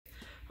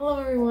Hello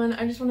everyone,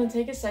 I just want to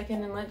take a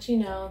second and let you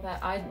know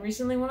that I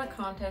recently won a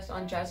contest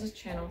on Jazz's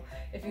channel.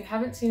 If you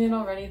haven't seen it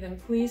already, then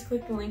please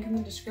click the link in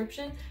the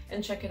description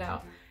and check it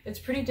out. It's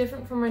pretty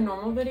different from my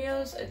normal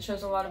videos. It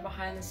shows a lot of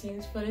behind the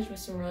scenes footage with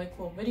some really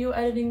cool video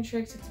editing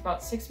tricks. It's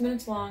about 6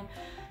 minutes long,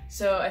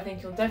 so I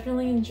think you'll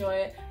definitely enjoy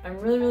it.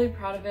 I'm really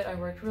proud of it. I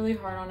worked really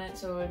hard on it,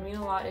 so it would mean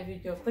a lot if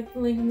you'd go click the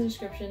link in the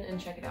description and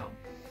check it out.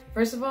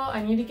 First of all,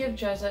 I need to give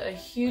Jazza a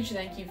huge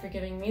thank you for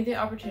giving me the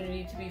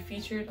opportunity to be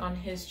featured on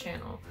his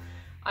channel.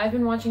 I've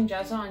been watching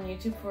Jazza on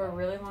YouTube for a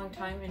really long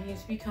time and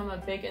he's become a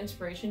big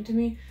inspiration to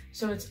me,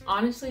 so it's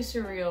honestly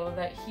surreal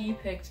that he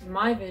picked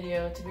my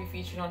video to be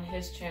featured on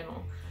his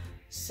channel.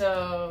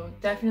 So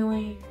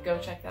definitely go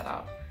check that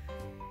out.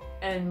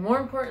 And more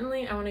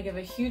importantly, I want to give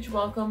a huge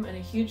welcome and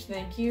a huge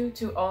thank you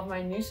to all of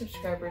my new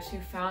subscribers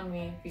who found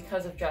me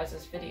because of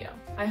Jazza's video.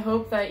 I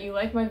hope that you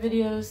like my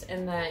videos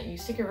and that you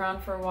stick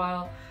around for a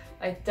while.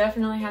 I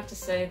definitely have to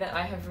say that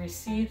I have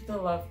received the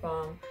love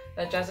bomb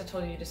that Jazza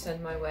told you to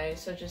send my way,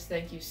 so just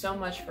thank you so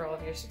much for all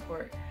of your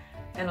support.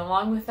 And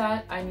along with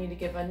that, I need to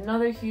give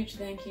another huge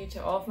thank you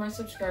to all of my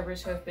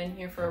subscribers who have been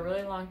here for a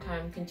really long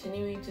time,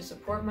 continuing to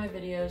support my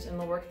videos and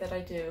the work that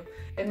I do.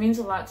 It means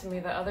a lot to me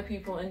that other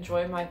people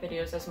enjoy my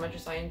videos as much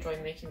as I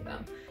enjoy making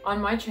them. On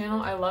my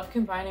channel, I love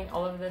combining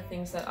all of the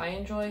things that I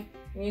enjoy: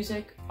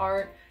 music,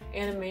 art,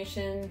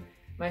 animation,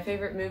 my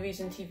favorite movies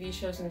and TV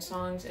shows and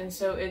songs, and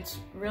so it's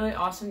really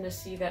awesome to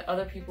see that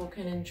other people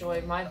can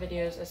enjoy my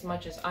videos as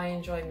much as I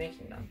enjoy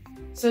making them.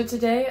 So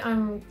today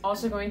I'm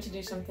also going to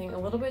do something a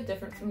little bit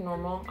different from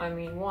normal. I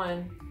mean,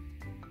 one,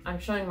 I'm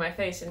showing my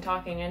face and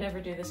talking. I never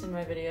do this in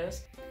my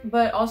videos.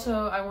 But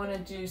also I want to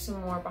do some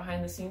more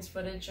behind the scenes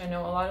footage. I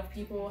know a lot of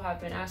people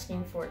have been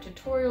asking for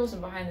tutorials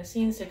and behind the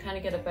scenes to kind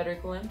of get a better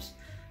glimpse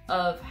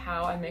of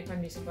how I make my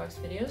music box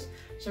videos.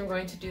 So I'm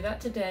going to do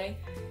that today,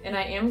 and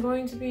I am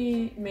going to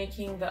be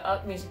making the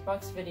Up music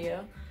box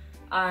video.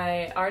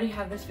 I already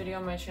have this video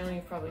on my channel,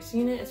 you've probably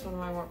seen it, it's one of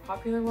my more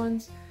popular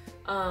ones.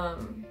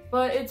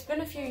 But it's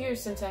been a few years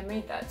since I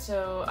made that,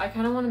 so I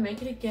kind of want to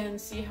make it again,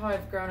 see how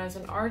I've grown as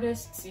an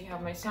artist, see how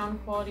my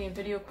sound quality and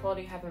video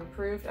quality have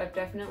improved. I've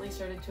definitely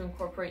started to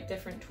incorporate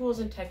different tools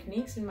and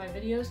techniques in my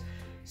videos,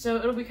 so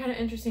it'll be kind of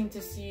interesting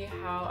to see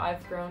how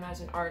I've grown as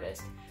an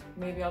artist.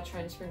 Maybe I'll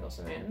try and sprinkle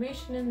some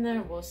animation in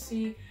there, we'll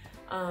see.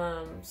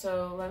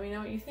 So let me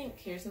know what you think.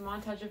 Here's the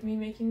montage of me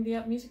making the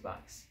Up music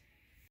box.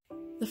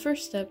 The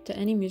first step to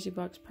any music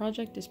box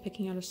project is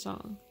picking out a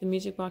song. The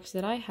music box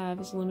that I have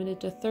is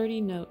limited to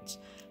 30 notes.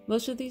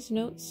 Most of these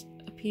notes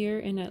appear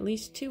in at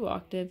least 2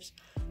 octaves,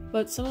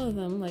 but some of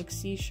them, like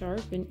C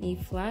sharp and E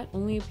flat,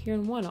 only appear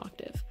in 1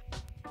 octave.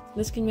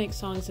 This can make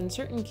songs in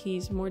certain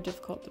keys more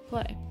difficult to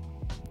play.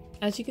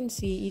 As you can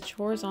see, each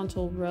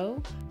horizontal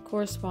row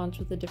corresponds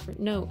with a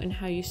different note, and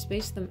how you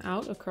space them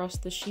out across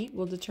the sheet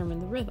will determine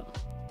the rhythm.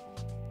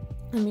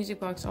 The music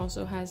box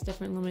also has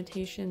different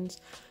limitations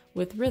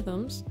with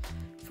rhythms.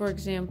 For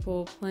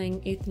example,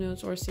 playing 8th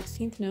notes or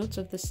 16th notes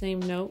of the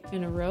same note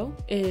in a row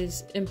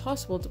is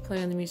impossible to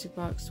play on the music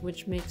box,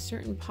 which makes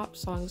certain pop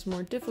songs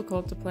more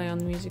difficult to play on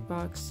the music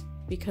box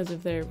because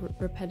of their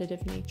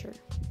repetitive nature.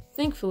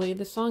 Thankfully,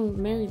 the song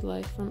Married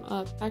Life from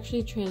Up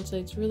actually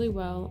translates really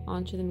well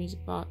onto the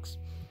music box.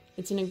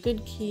 It's in a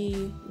good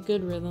key,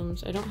 good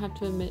rhythms, I don't have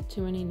to omit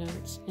too many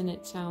notes, and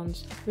it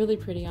sounds really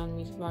pretty on the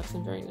music box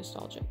and very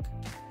nostalgic.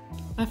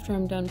 After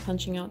I'm done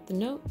punching out the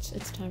notes,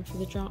 it's time for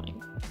the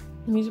drawing.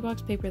 The music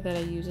box paper that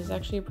I use is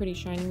actually a pretty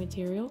shiny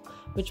material,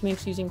 which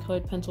makes using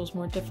colored pencils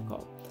more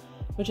difficult,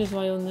 which is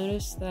why you'll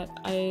notice that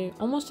I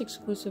almost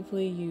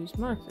exclusively use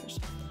markers.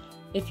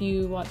 If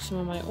you watch some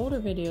of my older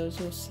videos,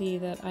 you'll see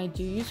that I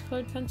do use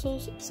colored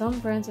pencils. Some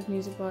brands of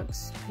music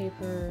box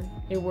paper,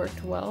 it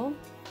worked well,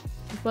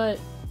 but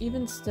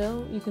even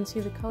still, you can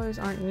see the colors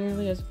aren't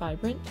nearly as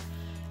vibrant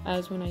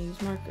as when I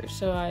use markers.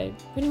 So I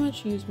pretty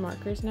much use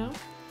markers now,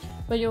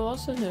 but you'll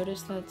also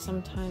notice that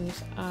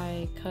sometimes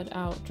I cut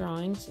out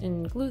drawings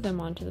and glue them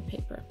onto the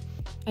paper.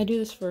 I do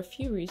this for a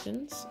few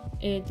reasons.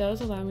 It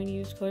does allow me to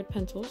use colored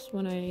pencils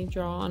when I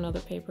draw on other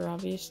paper,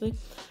 obviously,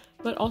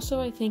 but also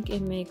I think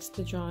it makes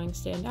the drawing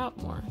stand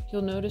out more.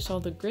 You'll notice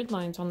all the grid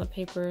lines on the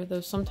paper,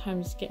 those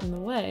sometimes get in the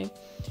way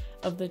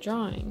of the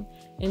drawing,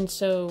 and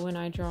so when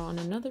I draw on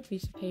another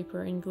piece of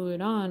paper and glue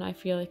it on, I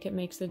feel like it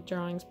makes the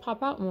drawings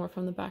pop out more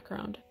from the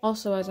background.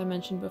 Also, as I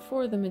mentioned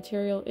before, the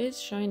material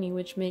is shiny,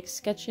 which makes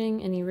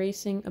sketching and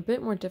erasing a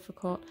bit more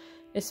difficult,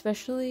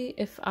 especially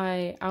if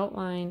I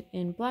outline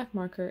in black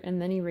marker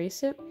and then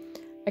erase it.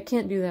 I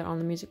can't do that on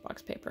the music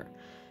box paper.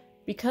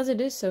 Because it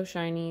is so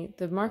shiny,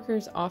 the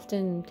markers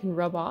often can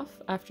rub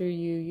off after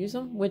you use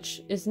them,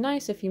 which is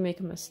nice if you make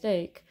a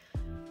mistake,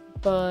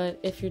 but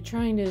if you're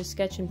trying to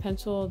sketch in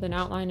pencil, then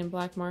outline in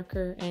black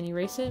marker and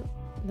erase it,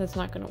 that's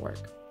not going to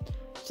work.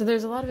 So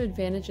there's a lot of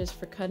advantages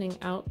for cutting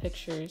out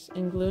pictures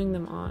and gluing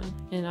them on,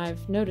 and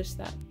I've noticed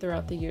that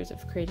throughout the years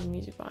of creating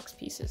music box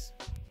pieces.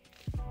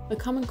 A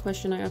common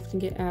question I often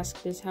get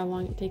asked is how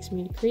long it takes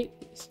me to create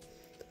these.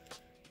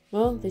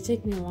 Well, they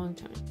take me a long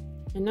time.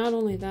 And not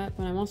only that,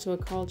 but I'm also a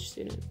college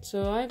student,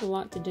 so I have a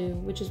lot to do,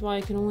 which is why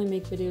I can only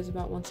make videos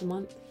about once a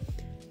month.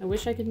 I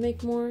wish I could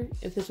make more.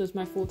 If this was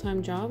my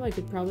full-time job, I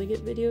could probably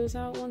get videos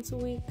out once a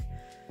week.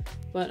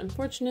 But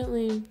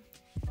unfortunately,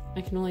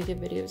 I can only get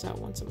videos out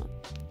once a month.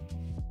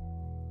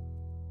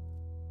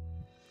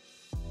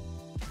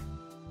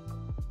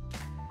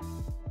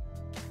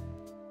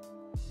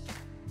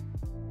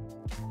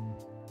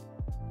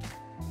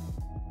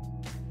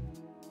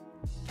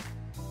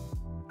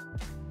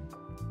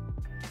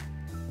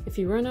 If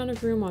you run out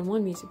of room on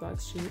one music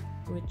box sheet,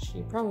 which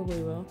you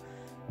probably will,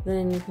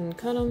 then you can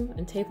cut them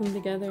and tape them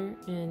together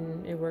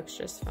and it works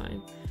just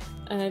fine.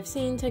 I've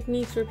seen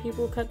techniques where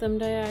people cut them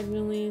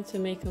diagonally to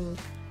make them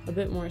a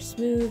bit more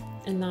smooth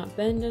and not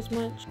bend as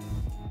much,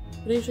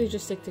 but I usually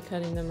just stick to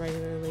cutting them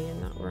regularly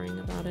and not worrying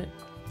about it.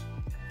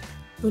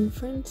 When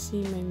friends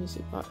see my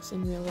music box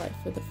in real life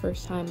for the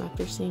first time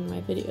after seeing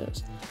my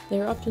videos, they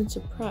are often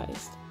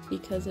surprised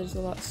because it is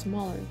a lot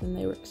smaller than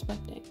they were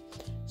expecting.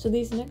 So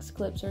these next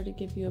clips are to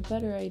give you a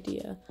better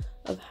idea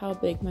of how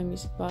big my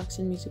music box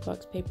and music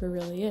box paper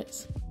really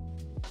is.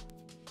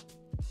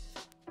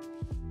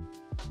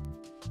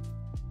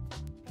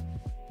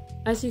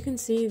 As you can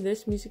see,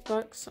 this music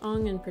box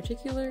song in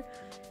particular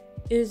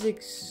is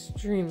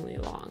extremely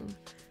long.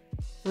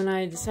 When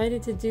I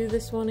decided to do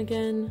this one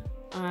again,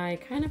 I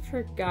kind of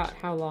forgot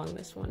how long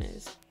this one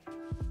is.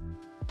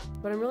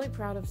 But I'm really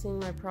proud of seeing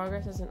my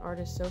progress as an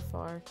artist so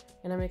far,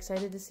 and I'm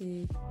excited to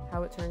see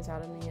how it turns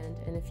out in the end.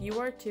 And if you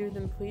are too,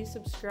 then please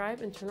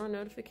subscribe and turn on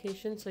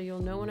notifications so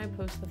you'll know when I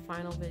post the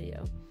final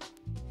video.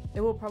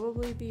 It will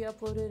probably be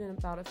uploaded in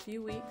about a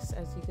few weeks.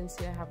 As you can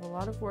see, I have a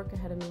lot of work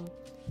ahead of me.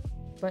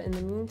 But in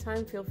the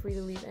meantime, feel free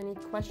to leave any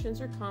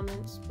questions or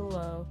comments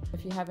below.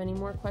 If you have any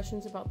more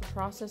questions about the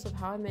process of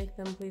how I make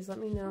them, please let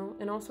me know.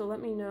 And also let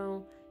me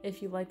know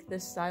if you like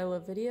this style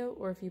of video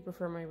or if you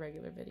prefer my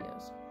regular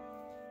videos.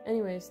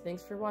 Anyways,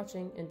 thanks for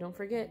watching, and don't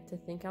forget to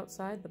think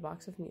outside the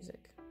box of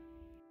music.